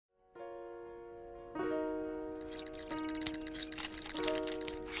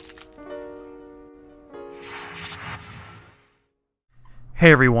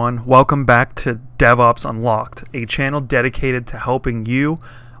Hey everyone, welcome back to DevOps Unlocked, a channel dedicated to helping you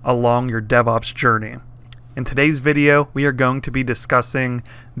along your DevOps journey. In today's video, we are going to be discussing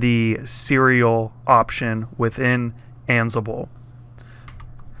the serial option within Ansible.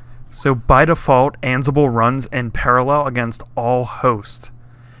 So by default, Ansible runs in parallel against all hosts.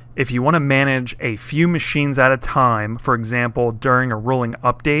 If you want to manage a few machines at a time, for example, during a rolling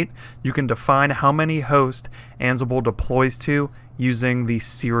update, you can define how many hosts Ansible deploys to using the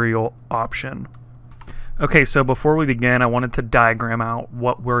serial option. Okay, so before we begin, I wanted to diagram out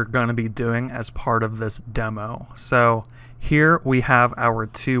what we're going to be doing as part of this demo. So here we have our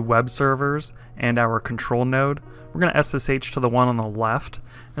two web servers and our control node. We're going to SSH to the one on the left.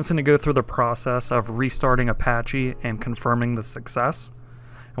 And it's going to go through the process of restarting Apache and confirming the success.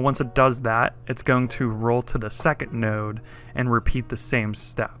 And once it does that, it's going to roll to the second node and repeat the same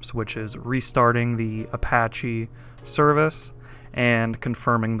steps, which is restarting the Apache service and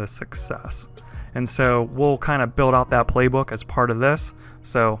confirming the success. And so we'll kind of build out that playbook as part of this.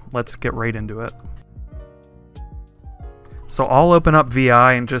 So let's get right into it. So I'll open up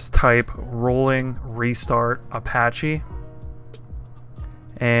VI and just type rolling restart Apache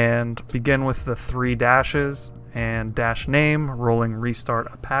and begin with the 3 dashes and dash name rolling restart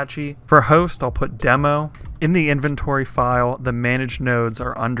Apache. For host, I'll put demo. In the inventory file, the managed nodes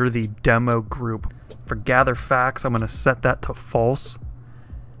are under the demo group. For gather facts, I'm going to set that to false.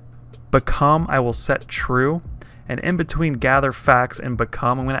 Become, I will set true. And in between gather facts and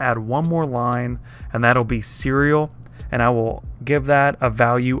become, I'm going to add one more line, and that'll be serial. And I will give that a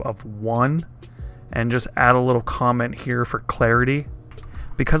value of 1 and just add a little comment here for clarity.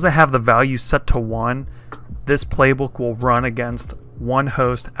 Because I have the value set to 1, this playbook will run against one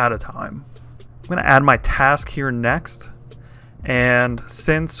host at a time. I'm going to add my task here next. And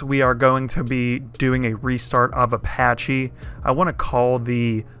since we are going to be doing a restart of Apache, I want to call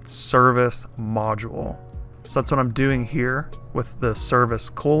the service module. So that's what I'm doing here with the service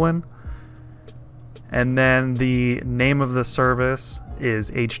colon. And then the name of the service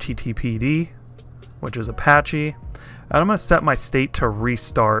is HTTPD, which is Apache. And I'm going to set my state to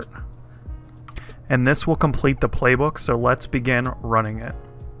restart. And this will complete the playbook, so let's begin running it.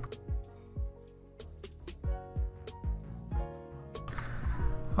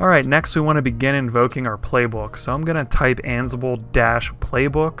 Alright, next we want to begin invoking our playbook. So I'm going to type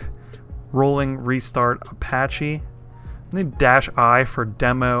Ansible-playbook, rolling restart Apache. I need -I for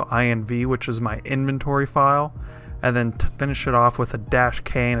demo inv, which is my inventory file, and then to finish it off with a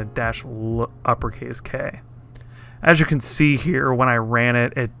 -k and a uppercase K. As you can see here, when I ran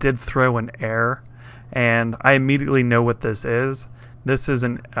it, it did throw an error, and I immediately know what this is. This is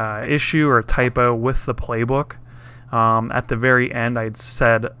an issue or a typo with the playbook. At the very end, I'd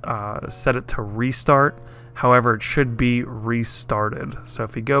set it to restart. However, it should be restarted. So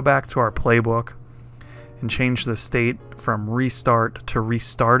if you go back to our playbook and change the state from restart to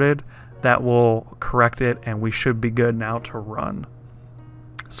restarted, that will correct it, and we should be good now to run.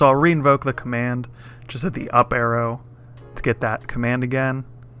 So I'll reinvoke the command, just hit the up arrow to get that command again.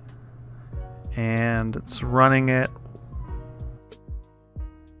 And it's running it.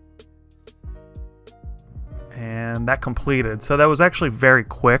 And that completed. So that was actually very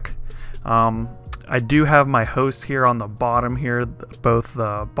quick. I do have my host here on the bottom here, both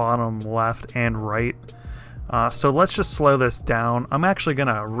the bottom left and right. So let's just slow this down. I'm actually going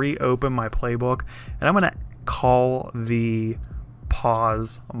to reopen my playbook, and I'm going to call the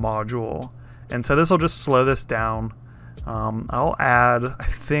pause module. And so this will just slow this down. I'll add, I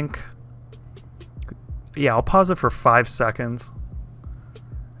think, yeah, I'll pause it for 5 seconds.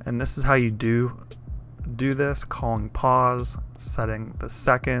 And this is how you do this, calling pause, setting the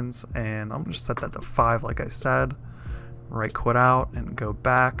seconds, and I'm just set that to 5 like I said. Right quit out and go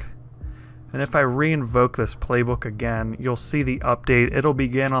back. And if I reinvoke this playbook again, you'll see the update. It'll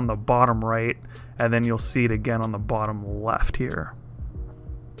begin on the bottom right, and then you'll see it again on the bottom left here.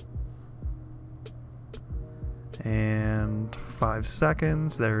 And 5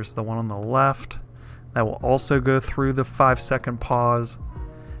 seconds, there's the one on the left. That will also go through the 5-second pause,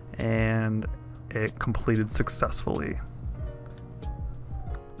 and it completed successfully.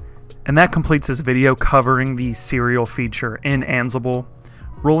 And that completes this video covering the serial feature in Ansible.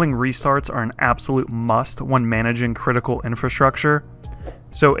 Rolling restarts are an absolute must when managing critical infrastructure.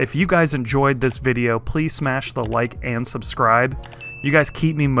 So if you guys enjoyed this video, please smash the like and subscribe. You guys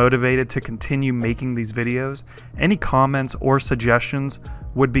keep me motivated to continue making these videos. Any comments or suggestions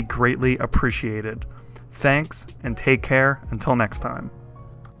would be greatly appreciated. Thanks and take care until next time.